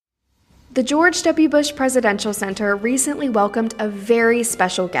The George W. Bush Presidential Center recently welcomed a very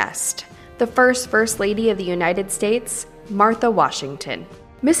special guest, the First Lady of the United States, Martha Washington.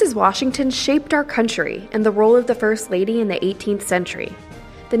 Mrs. Washington shaped our country and the role of the First Lady in the 18th century.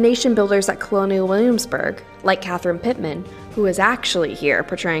 The nation builders at Colonial Williamsburg, like Katharine Pittman, who is actually here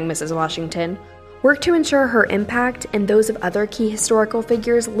portraying Mrs. Washington, worked to ensure her impact and those of other key historical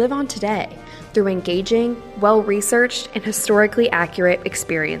figures live on today through engaging, well-researched, and historically accurate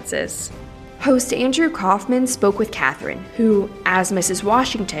experiences. Host Andrew Kaufmann spoke with Katharine, who, as Mrs.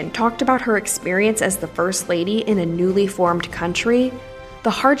 Washington, talked about her experience as the First Lady in a newly formed country,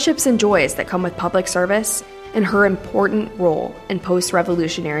 the hardships and joys that come with public service, and her important role in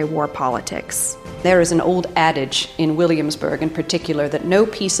post-Revolutionary War politics. There is an old adage in Williamsburg in particular that no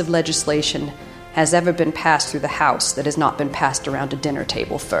piece of legislation has ever been passed through the House that has not been passed around a dinner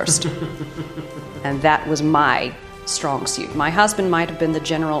table first. And that was my strong suit. My husband might have been the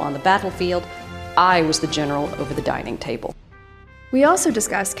general on the battlefield. I was the general over the dining table. We also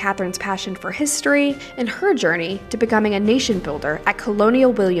discussed Katharine's passion for history and her journey to becoming a nation builder at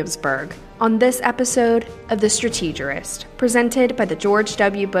Colonial Williamsburg on this episode of The Strategerist, presented by the George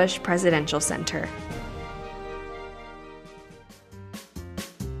W. Bush Presidential Center.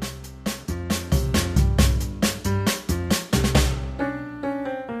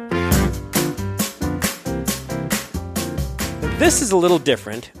 This is a little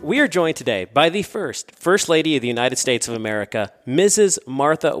different. We are joined today by the First Lady of the United States of America, Mrs.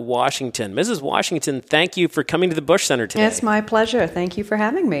 Martha Washington. Mrs. Washington, thank you for coming to the Bush Center today. It's my pleasure. Thank you for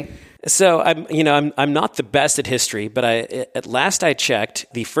having me. So I'm not the best at history, but at last I checked,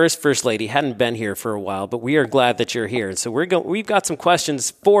 the First Lady hadn't been here for a while, but we are glad that you're here. So we've got some questions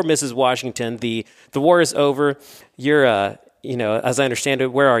for Mrs. Washington. The war is over. You're as I understand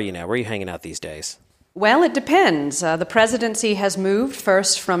it, where are you now? Where are you hanging out these days? Well, it depends. The presidency has moved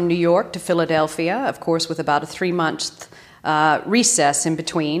first from New York to Philadelphia, of course, with about a 3-month recess in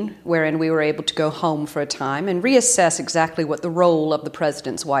between, wherein we were able to go home for a time and reassess exactly what the role of the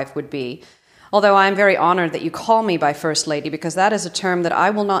president's wife would be. Although I'm very honored that you call me by First Lady, because that is a term that I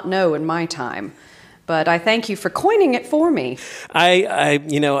will not know in my time. But I thank you for coining it for me.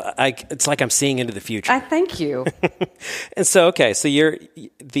 It's like I'm seeing into the future. I thank you. And so you're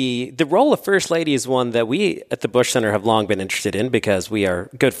the role of First Lady is one that we at the Bush Center have long been interested in because we are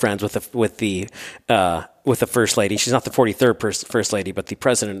good friends with the First Lady. She's not the 43rd First Lady, but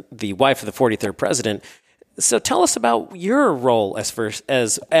the wife of the 43rd president. So tell us about your role as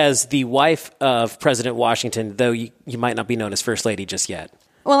the wife of President Washington, though you might not be known as First Lady just yet.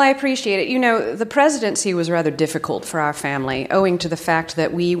 Well, I appreciate it. The presidency was rather difficult for our family, owing to the fact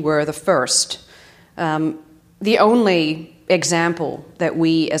that we were the first. The only example that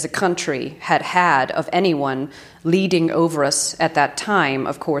we as a country had of anyone leading over us at that time,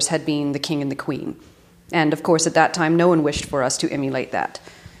 of course, had been the king and the queen. And, of course, at that time, no one wished for us to emulate that.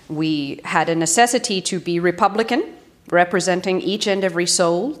 We had a necessity to be Republican, representing each and every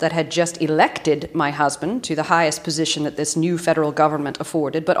soul that had just elected my husband to the highest position that this new federal government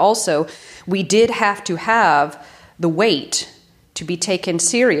afforded. But also, we did have to have the weight to be taken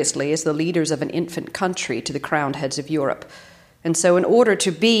seriously as the leaders of an infant country to the crowned heads of Europe. And so in order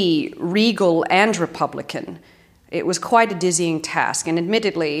to be regal and Republican, it was quite a dizzying task. And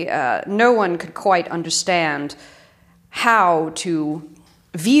admittedly, no one could quite understand how to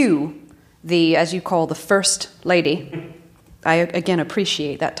view as you call the First Lady. I again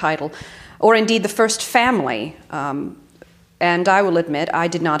appreciate that title. Or indeed the First Family. And I will admit, I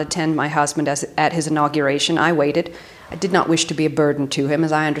did not attend my husband at his inauguration. I waited. I did not wish to be a burden to him,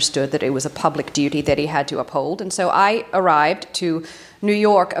 as I understood that it was a public duty that he had to uphold. And so I arrived to New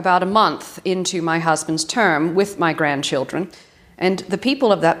York about a month into my husband's term with my grandchildren. And the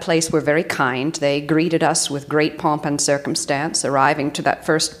people of that place were very kind. They greeted us with great pomp and circumstance, arriving to that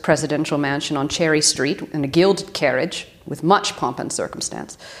first presidential mansion on Cherry Street in a gilded carriage with much pomp and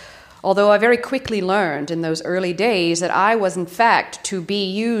circumstance. Although I very quickly learned in those early days that I was, in fact, to be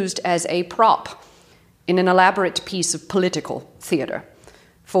used as a prop in an elaborate piece of political theater.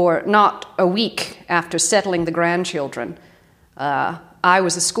 For not a week after settling the grandchildren, I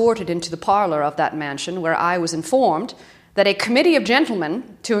was escorted into the parlor of that mansion where I was informed that a committee of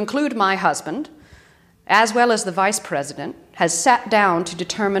gentlemen, to include my husband, as well as the vice president, has sat down to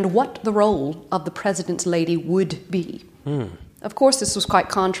determine what the role of the president's lady would be. Of course, this was quite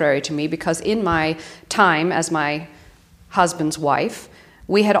contrary to me because in my time as my husband's wife,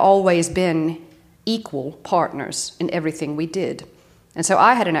 we had always been equal partners in everything we did. And so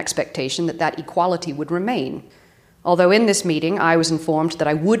I had an expectation that that equality would remain. Although in this meeting, I was informed that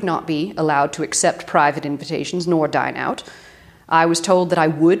I would not be allowed to accept private invitations nor dine out. I was told that I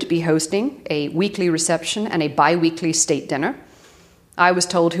would be hosting a weekly reception and a bi-weekly state dinner. I was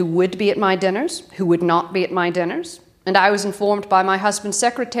told who would be at my dinners, who would not be at my dinners, and I was informed by my husband's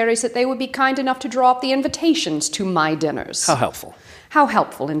secretaries that they would be kind enough to draw up the invitations to my dinners. How helpful. How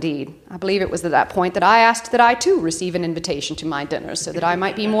helpful, indeed. I believe it was at that point that I asked that I, too, receive an invitation to my dinners so that I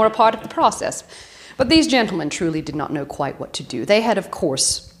might be more a part of the process. But these gentlemen truly did not know quite what to do. They had, of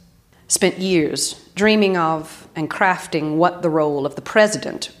course, spent years dreaming of and crafting what the role of the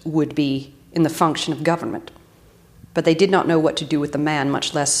president would be in the function of government. But they did not know what to do with the man,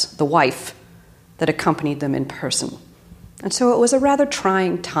 much less the wife, that accompanied them in person. And so it was a rather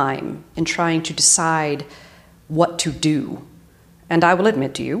trying time in trying to decide what to do. And I will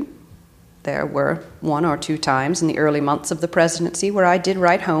admit to you, there were 1 or 2 times in the early months of the presidency where I did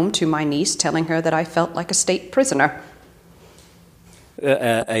write home to my niece telling her that I felt like a state prisoner.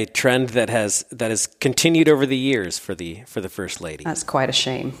 A trend that has continued over the years for the First Lady. That's quite a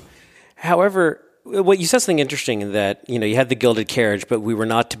shame. However, what you said something interesting in that, you had the gilded carriage, but we were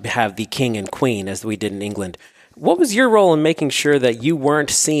not to have the king and queen as we did in England. What was your role in making sure that you weren't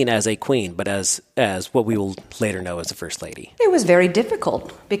seen as a queen, but as what we will later know as a First Lady? It was very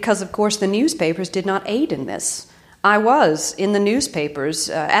difficult because, of course, the newspapers did not aid in this. I was, in the newspapers,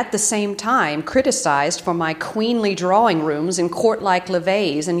 at the same time, criticized for my queenly drawing rooms and court-like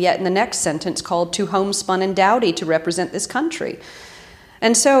levees, and yet in the next sentence called too homespun and dowdy to represent this country.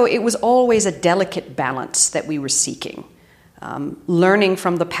 And so it was always a delicate balance that we were seeking. Learning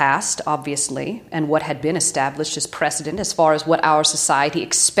from the past, obviously, and what had been established as precedent as far as what our society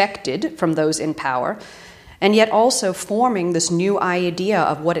expected from those in power, and yet also forming this new idea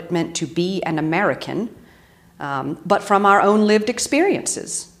of what it meant to be an American, but from our own lived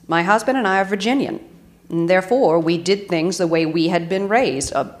experiences. My husband and I are Virginian, and therefore we did things the way we had been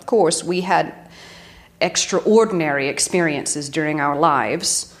raised. Of course, we had extraordinary experiences during our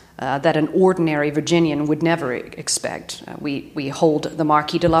lives that an ordinary Virginian would never expect. We hold the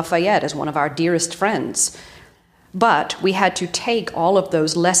Marquis de Lafayette as one of our dearest friends. But we had to take all of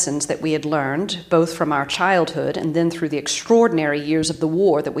those lessons that we had learned, both from our childhood and then through the extraordinary years of the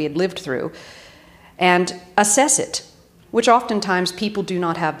war that we had lived through, and assess it, which oftentimes people do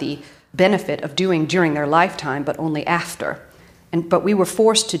not have the benefit of doing during their lifetime, but only after. But we were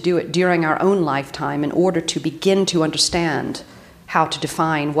forced to do it during our own lifetime in order to begin to understand how to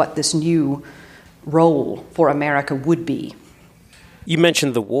define what this new role for America would be. You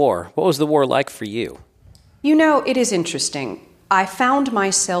mentioned the war. What was the war like for you? It is interesting. I found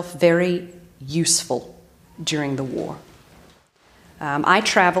myself very useful during the war. I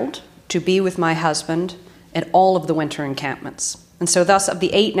traveled to be with my husband at all of the winter encampments. And so thus, of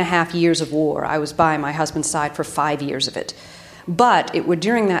the 8.5 years of war, I was by my husband's side for 5 years of it. But it was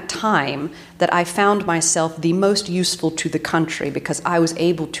during that time that I found myself the most useful to the country because I was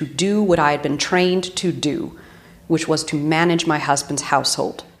able to do what I had been trained to do, which was to manage my husband's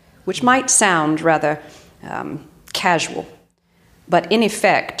household, which might sound rather casual. But in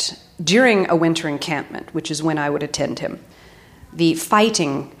effect, during a winter encampment, which is when I would attend him, the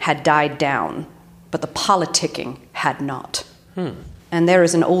fighting had died down, but the politicking had not. And there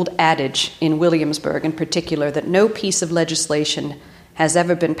is an old adage in Williamsburg in particular that no piece of legislation has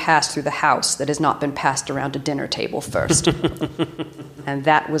ever been passed through the House that has not been passed around a dinner table first. And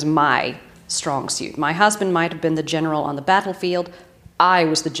that was my strong suit. My husband might have been the general on the battlefield. I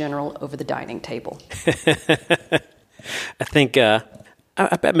was the general over the dining table. I think, I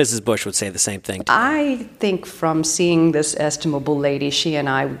bet Mrs. Bush would say the same thing. I think from seeing this estimable lady, she and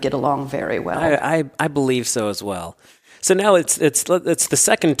I would get along very well. I believe so as well. So now it's the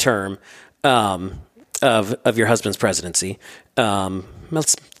second term of your husband's presidency.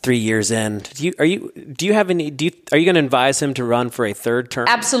 It's 3 years in. Are you going to advise him to run for a third term?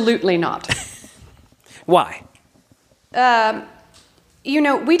 Absolutely not. Why?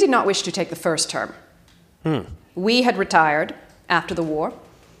 We did not wish to take the first term. We had retired after the war.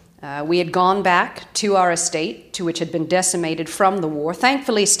 We had gone back to our estate, to which had been decimated from the war,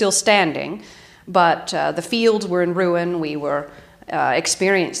 thankfully still standing. But the fields were in ruin. We were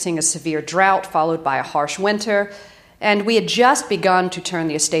experiencing a severe drought followed by a harsh winter. And we had just begun to turn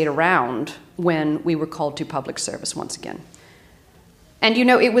the estate around when we were called to public service once again. And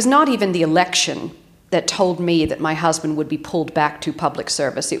it was not even the election that told me that my husband would be pulled back to public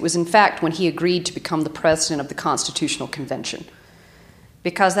service. It was, in fact, when he agreed to become the president of the Constitutional Convention.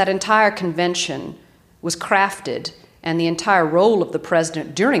 Because that entire convention was crafted, and the entire role of the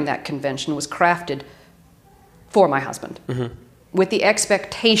president during that convention was crafted for my husband, with the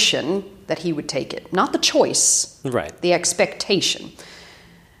expectation that he would take it. Not the choice, right? The expectation.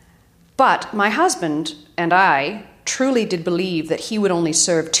 But my husband and I truly did believe that he would only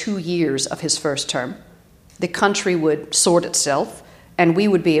serve 2 years of his first term. The country would sort itself, and we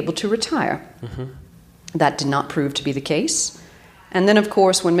would be able to retire. Mm-hmm. That did not prove to be the case. And then, of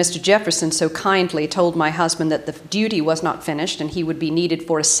course, when Mr. Jefferson so kindly told my husband that the duty was not finished and he would be needed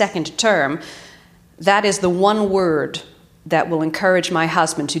for a second term, that is the one word that will encourage my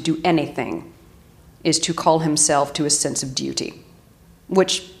husband to do anything, is to call himself to a sense of duty,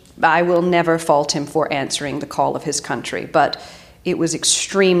 which I will never fault him for answering the call of his country. But it was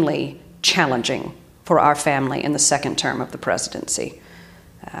extremely challenging for our family in the second term of the presidency.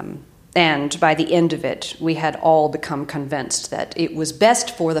 And by the end of it, we had all become convinced that it was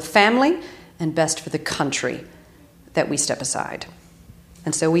best for the family and best for the country that we step aside.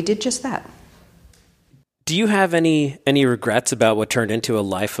 And so we did just that. Do you have any regrets about what turned into a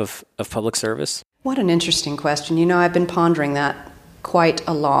life of public service? What an interesting question. You know, I've been pondering that quite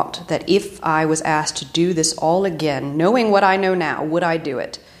a lot, that if I was asked to do this all again, knowing what I know now, would I do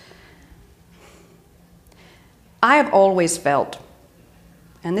it? I have always felt,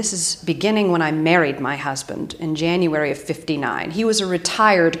 and this is beginning when I married my husband in January of '59. He was a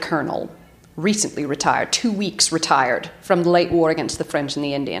retired colonel, recently retired, 2 weeks retired from the late war against the French and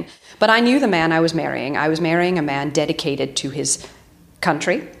the Indian. But I knew the man I was marrying. I was marrying a man dedicated to his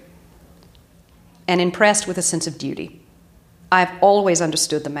country and impressed with a sense of duty. I've always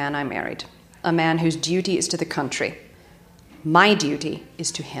understood the man I married, a man whose duty is to the country. My duty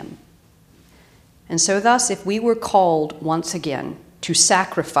is to him. And so thus, if we were called once again to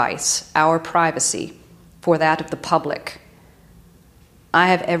sacrifice our privacy for that of the public, I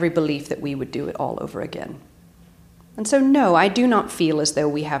have every belief that we would do it all over again. And so, no, I do not feel as though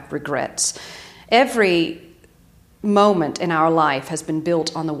we have regrets. Every moment in our life has been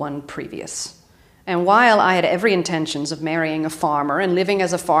built on the one previous. And while I had every intentions of marrying a farmer and living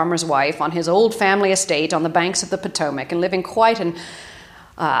as a farmer's wife on his old family estate on the banks of the Potomac and living quite an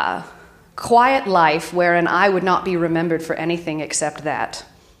quiet life wherein I would not be remembered for anything except that,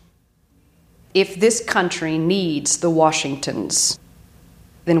 if this country needs the Washingtons,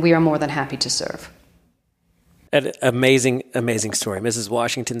 then we are more than happy to serve. An amazing, amazing story. Mrs.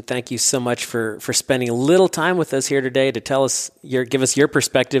 Washington, thank you so much for spending a little time with us here today to give us your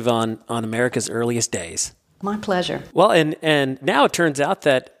perspective on America's earliest days. My pleasure. Well, and now it turns out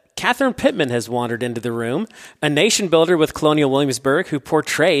that Katharine Pittman has wandered into the room, a nation builder with Colonial Williamsburg who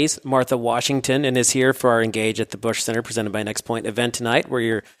portrays Martha Washington and is here for our Engage at the Bush Center presented by Next Point event tonight, where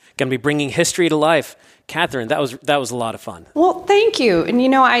you're going to be bringing history to life. Katharine, that was a lot of fun. Well, thank you. And, you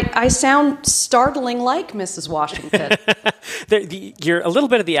know, I sound startling like Mrs. Washington. A little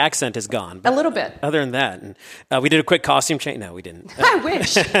bit of the accent is gone. A little bit. Other than that. And, we did a quick costume change. No, we didn't. I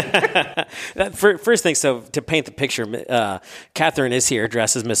wish. First thing, so to paint the picture, Katharine is here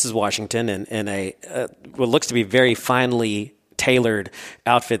dressed as Mrs. Washington in a what looks to be very finely tailored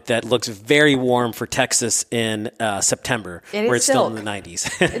outfit that looks very warm for Texas in September, where it's silk. Still in the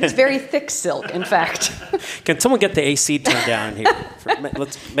 90s. It is very thick silk, in fact. Can someone get the AC turned down here?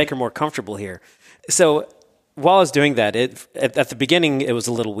 Let's make her more comfortable here. So while I was doing that, at the beginning, it was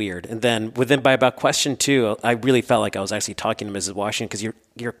a little weird. And then by about question 2, I really felt like I was actually talking to Mrs. Washington because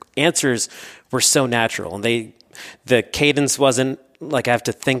your answers were so natural. And the cadence wasn't like I have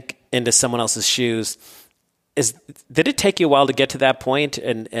to think into someone else's shoes. Did it take you a while to get to that point,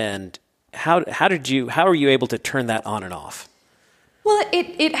 and how are you able to turn that on and off? Well,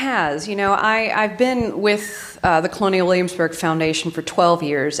 it has. You know, I've been with the Colonial Williamsburg Foundation for 12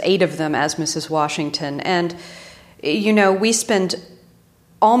 years, 8 of them as Mrs. Washington, and you know, we spend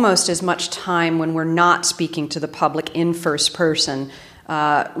almost as much time when we're not speaking to the public in first person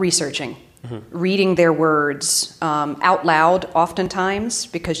researching. Mm-hmm. Reading their words out loud oftentimes,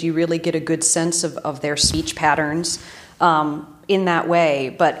 because you really get a good sense of their speech patterns in that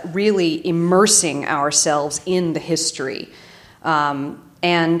way, but really immersing ourselves in the history.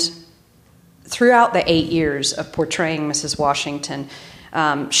 And throughout the 8 years of portraying Mrs. Washington,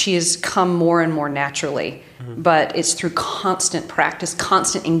 she has come more and more naturally, mm-hmm. but it's through constant practice,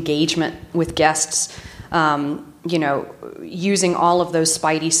 constant engagement with guests, you know, using all of those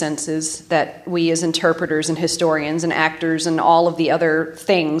spidey senses that we as interpreters and historians and actors and all of the other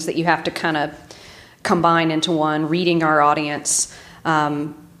things that you have to kind of combine into one, reading our audience,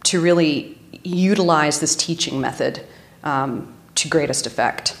 to really utilize this teaching method to greatest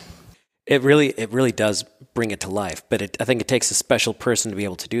effect. It really does bring it to life, but I think it takes a special person to be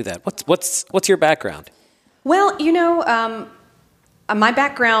able to do that. What's your background? Well, you know, My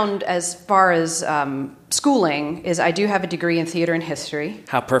background as far as schooling is I do have a degree in theater and history.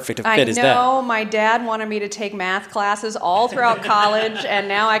 How perfect a fit is that? I know. My dad wanted me to take math classes all throughout college, and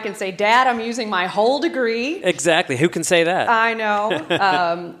now I can say, Dad, I'm using my whole degree. Exactly. Who can say that? I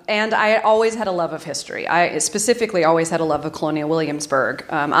know. And I always had a love of history. I specifically always had a love of Colonial Williamsburg.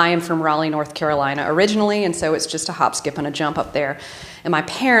 I am from Raleigh, North Carolina originally, and so it's just a hop, skip, and a jump up there. And my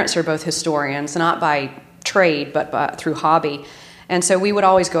parents are both historians, not by trade, but through hobby. And so we would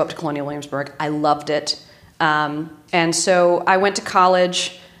always go up to Colonial Williamsburg. I loved it. And so I went to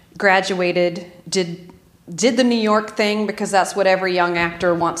college, graduated, did the New York thing because that's what every young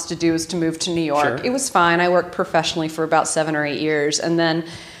actor wants to do, is to move to New York. Sure. It was fine. I worked professionally for about 7 or 8 years. And then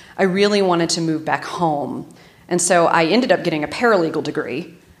I really wanted to move back home. And so I ended up getting a paralegal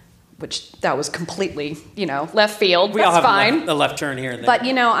degree, which that was completely, left field. We all have fine. a left turn here and there. But,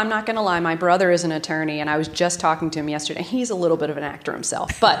 I'm not going to lie. My brother is an attorney, and I was just talking to him yesterday. He's a little bit of an actor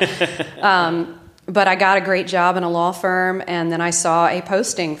himself. But but I got a great job in a law firm, and then I saw a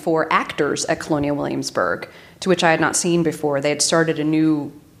posting for actors at Colonial Williamsburg, to which I had not seen before. They had started a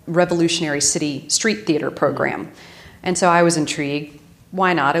new Revolutionary City street theater program. And so I was intrigued.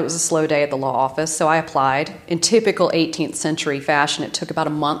 Why not? It was a slow day at the law office, so I applied. In typical 18th century fashion, it took about a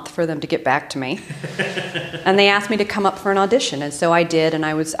month for them to get back to me. And they asked me to come up for an audition, and so I did, and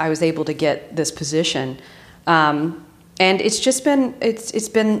I was able to get this position. And it's just been it's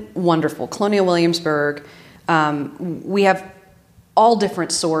been wonderful. Colonial Williamsburg, we have all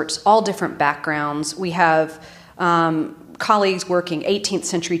different sorts, all different backgrounds. We have colleagues working 18th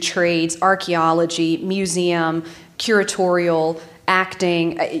century trades, archaeology, museum, curatorial,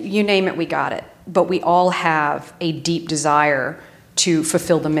 acting, you name it, we got it. But we all have a deep desire to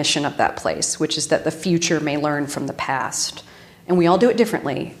fulfill the mission of that place, which is that the future may learn from the past. And we all do it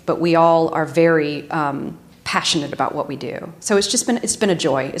differently, but we all are very passionate about what we do. So it's been a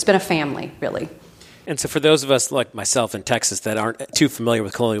joy. It's been a family, really. And so for those of us like myself in Texas that aren't too familiar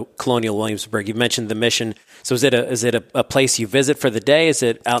with Colonial Williamsburg, you mentioned the mission. So is it a place you visit for the day? Is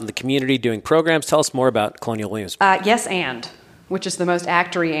it out in the community doing programs? Tell us more about Colonial Williamsburg. Yes, which is the most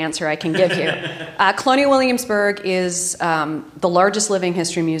actory answer I can give you. Colonial Williamsburg is the largest living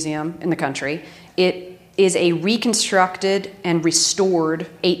history museum in the country. It is a reconstructed and restored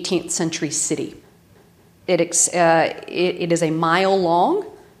 18th century city. It is a mile long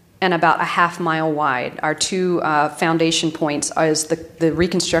and about a half mile wide. Our two foundation points is the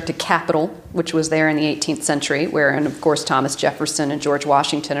reconstructed Capitol, which was there in the 18th century, where, and of course, Thomas Jefferson and George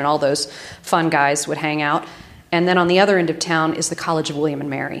Washington and all those fun guys would hang out. And then on the other end of town is the College of William and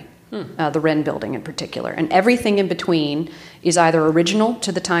Mary, the Wren building in particular. And everything in between is either original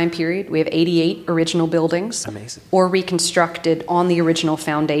to the time period. We have 88 original buildings. Amazing. Or reconstructed on the original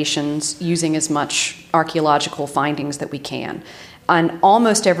foundations using as much archaeological findings that we can. And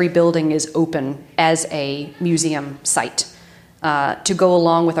almost every building is open as a museum site. To go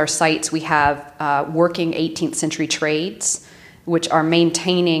along with our sites, we have working 18th century trades, which are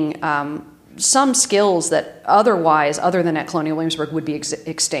maintaining some skills that otherwise, other than at Colonial Williamsburg, would be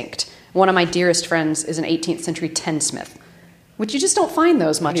extinct. One of my dearest friends is an 18th century tinsmith, which you just don't find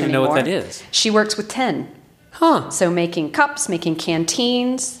those much anymore. I don't even know what that is. She works with tin. Huh. So making cups, making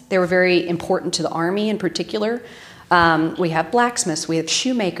canteens. They were very important to the Army in particular. We have blacksmiths, we have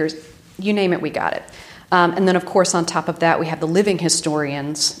shoemakers, you name it, we got it. And then, of course, on top of that, we have the living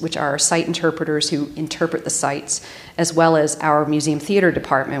historians, which are site interpreters who interpret the sites, as well as our museum theater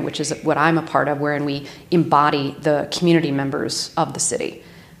department, which is what I'm a part of, wherein we embody the community members of the city,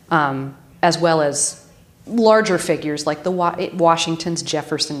 as well as larger figures like the Washingtons,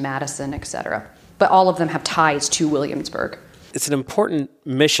 Jefferson, Madison, etc. But all of them have ties to Williamsburg. It's an important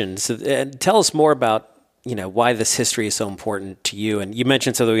mission. So tell us more about why this history is so important to you. And you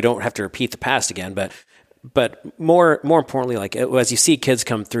mentioned so that we don't have to repeat the past again, but more importantly, like as you see kids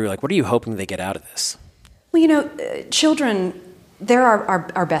come through, like what are you hoping they get out of this? Well, children, they're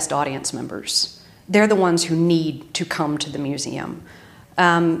our best audience members. They're the ones who need to come to the museum.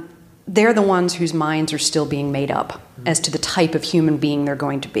 They're the ones whose minds are still being made up as to the type of human being they're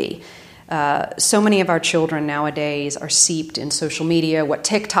going to be. So many of our children nowadays are seeped in social media, what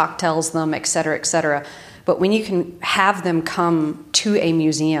TikTok tells them, et cetera, et cetera. But when you can have them come to a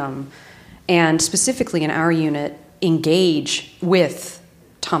museum and specifically in our unit, engage with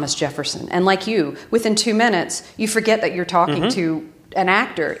Thomas Jefferson. And like you, within 2 minutes, you forget that you're talking to an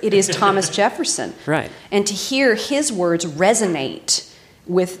actor. It is Thomas Jefferson. Right. And to hear his words resonate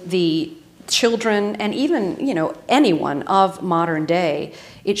with the children and even, anyone of modern day,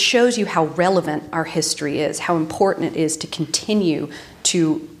 it shows you how relevant our history is, how important it is to continue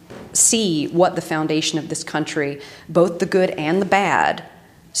to see what the foundation of this country, both the good and the bad,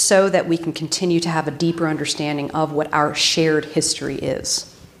 so that we can continue to have a deeper understanding of what our shared history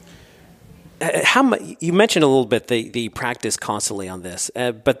is. You mentioned a little bit the practice constantly on this,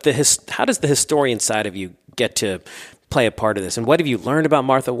 but how does the historian side of you get to play a part of this? And what have you learned about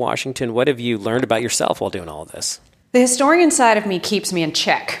Martha Washington? What have you learned about yourself while doing all of this? The historian side of me keeps me in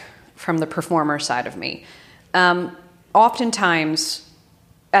check from the performer side of me. Oftentimes,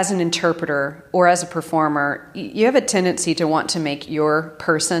 as an interpreter or as a performer, you have a tendency to want to make your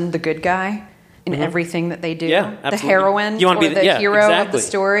person the good guy in everything that they do. Yeah, absolutely. The heroine you want to be the hero exactly. of the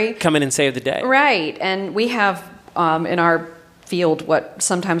story. Come in and save the day. Right. And we have in our field what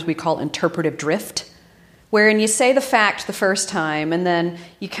sometimes we call interpretive drift, wherein you say the fact the first time and then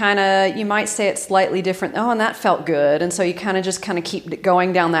you might say it slightly different. Oh, and that felt good. And so you just keep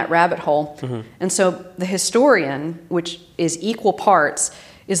going down that rabbit hole. Mm-hmm. And so the historian, which is equal parts,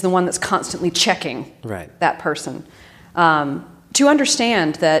 is the one that's constantly checking that person to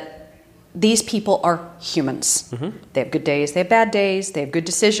understand that these people are humans. Mm-hmm. They have good days, they have bad days, they have good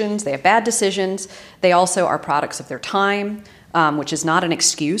decisions, they have bad decisions. They also are products of their time, which is not an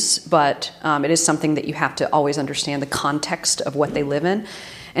excuse, but it is something that you have to always understand the context of what they live in.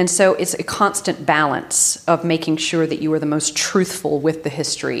 And so it's a constant balance of making sure that you are the most truthful with the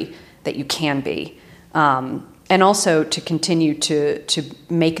history that you can be. And also to continue to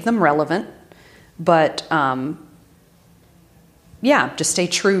make them relevant, but just stay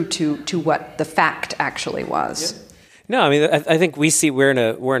true to what the fact actually was. Yeah. No, I mean, I think we're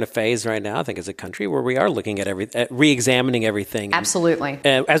in a phase right now, I think, as a country where we are looking at re-examining everything. Absolutely.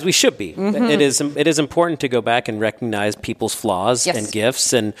 As we should be. Mm-hmm. It is important to go back and recognize people's flaws and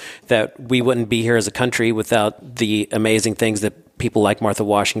gifts, and that we wouldn't be here as a country without the amazing things that people like Martha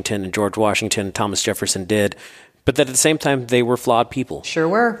Washington and George Washington and Thomas Jefferson did, but that at the same time they were flawed people. Sure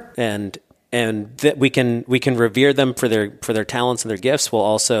were. And that we can revere them for their talents and their gifts, while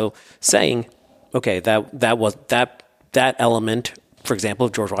also saying, okay, that element, for example,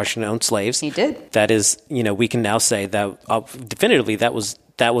 if George Washington owned slaves, he did. That is, we can now say that definitively that was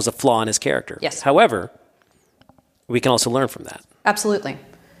a flaw in his character. Yes. However, we can also learn from that. Absolutely,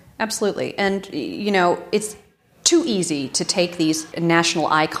 and it's too easy to take these national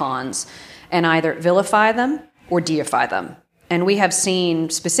icons and either vilify them or deify them. And we have seen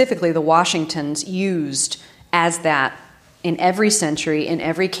specifically the Washingtons used as that in every century, in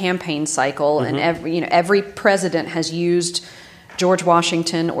every campaign cycle, and every president has used George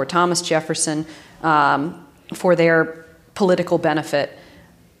Washington or Thomas Jefferson for their political benefit.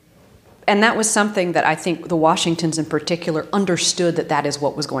 And that was something that I think the Washingtons in particular understood that is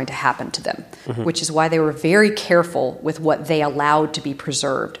what was going to happen to them, which is why they were very careful with what they allowed to be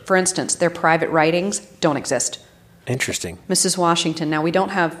preserved. For instance, their private writings don't exist. Interesting. Mrs. Washington. Now, we don't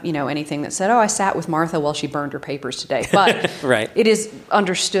have, anything that said, I sat with Martha while she burned her papers today. But It is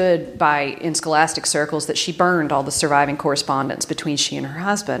understood in scholastic circles that she burned all the surviving correspondence between she and her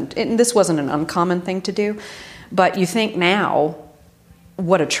husband. And this wasn't an uncommon thing to do. But you think now,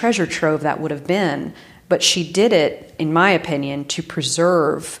 what a treasure trove that would have been. But she did it, in my opinion, to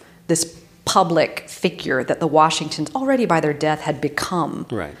preserve this public figure that the Washingtons already by their death had become.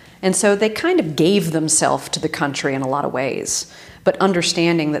 Right. And so they kind of gave themselves to the country in a lot of ways, but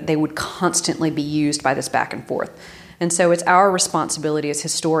understanding that they would constantly be used by this back and forth. And so it's our responsibility as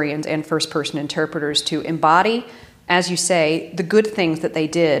historians and first-person interpreters to embody, as you say, the good things that they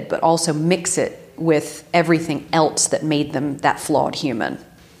did, but also mix it with everything else that made them that flawed human.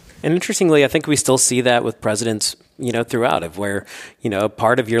 And interestingly, I think we still see that with presidents, throughout, of where,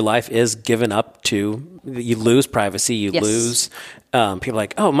 part of your life is given up to, you lose privacy, you lose, people are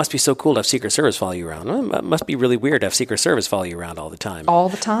like, oh, it must be so cool to have Secret Service follow you around. Well, it must be really weird to have Secret Service follow you around all the time. All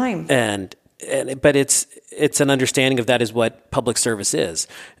the time. But it's an understanding of that is what public service is.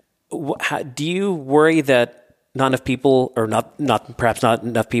 Do you worry that not enough people, or perhaps not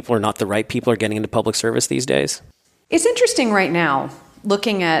enough people, or not the right people, are getting into public service these days? It's interesting right now,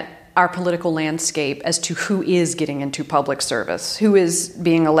 looking at our political landscape as to who is getting into public service, who is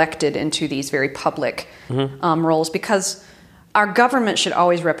being elected into these very public roles, because our government should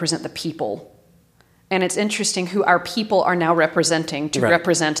always represent the people. And it's interesting who our people are now representing to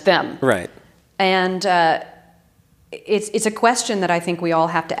represent them. Right. And it's a question that I think we all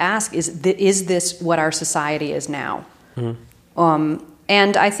have to ask, is this what our society is now?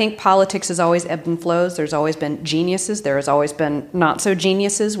 And I think politics has always ebbed and flows. There's always been geniuses. There has always been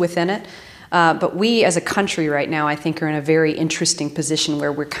not-so-geniuses within it. But we as a country right now, I think, are in a very interesting position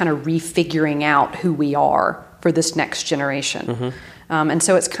where we're kind of refiguring out who we are for this next generation. And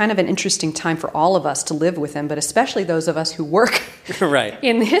so it's kind of an interesting time for all of us to live with him, but especially those of us who work right.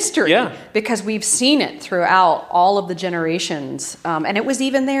 in history, yeah. because we've seen it throughout all of the generations. And it was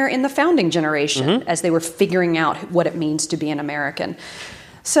even there in the founding generation as they were figuring out what it means to be an American.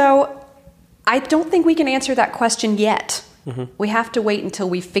 So I don't think we can answer that question yet. We have to wait until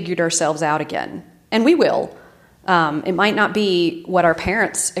we've figured ourselves out again. And we will. It might not be what our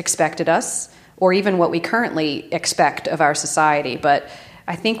parents expected us, or even what we currently expect of our society. But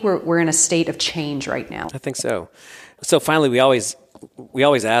I think we're in a state of change right now. I think so. So finally, we always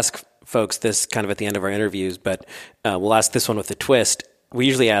ask folks this kind of at the end of our interviews, but we'll ask this one with a twist. We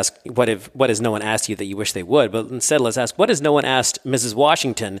usually ask, what has no one asked you that you wish they would? But instead, let's ask, what has no one asked Mrs.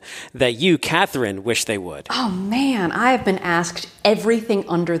 Washington that you, Katharine, wish they would? Oh, man, I have been asked everything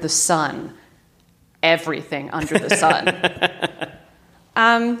under the sun. Everything under the sun.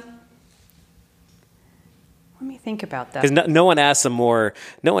 Let me think about that. Because no one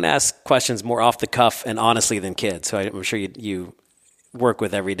asks questions more off the cuff and honestly than kids. So I'm sure you work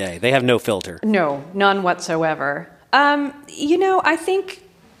with every day. They have no filter. No, none whatsoever. I think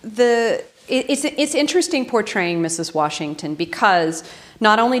it's interesting portraying Mrs. Washington, because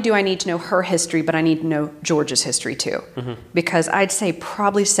not only do I need to know her history, but I need to know George's history too. Because I'd say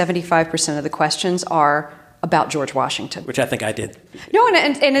probably 75% of the questions are about George Washington. Which I think I did. No,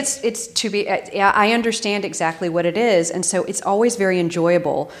 and it's to be, I understand exactly what it is. And so it's always very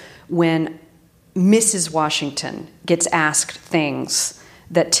enjoyable when Mrs. Washington gets asked things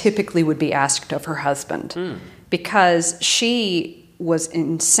that typically would be asked of her husband. Because she was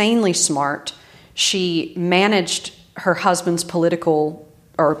insanely smart. She managed her husband's political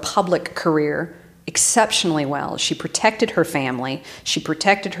or public career exceptionally well. She protected her family. She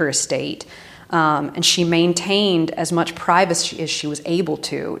protected her estate. And she maintained as much privacy as she was able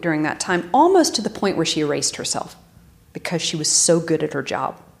to during that time, almost to the point where she erased herself because she was so good at her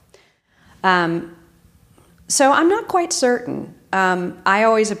job. So I'm not quite certain. I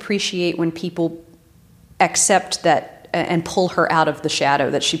always appreciate when people accept that and pull her out of the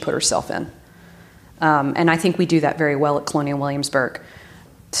shadow that she put herself in. And I think we do that very well at Colonial Williamsburg.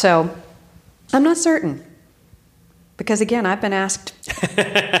 So I'm not certain. Because again, I've been asked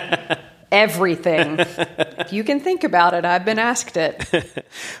everything. If you can think about it, I've been asked it.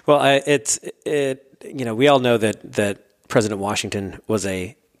 Well, we all know that President Washington was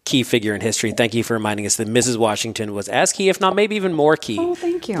a key figure in history. Thank you for reminding us that Mrs. Washington was as key, if not maybe even more key. Oh,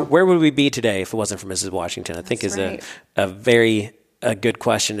 thank you. Where would we be today if it wasn't for Mrs. Washington? I think is right. a very good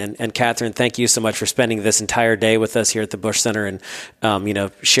question. And Katharine, thank you so much for spending this entire day with us here at the Bush Center and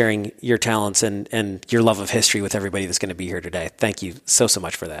sharing your talents and your love of history with everybody that's going to be here today. Thank you so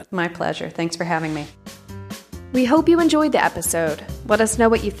much for that. My pleasure. Thanks for having me. We hope you enjoyed the episode. Let us know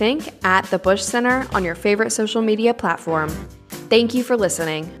what you think at the Bush Center on your favorite social media platform. Thank you for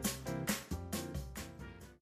listening.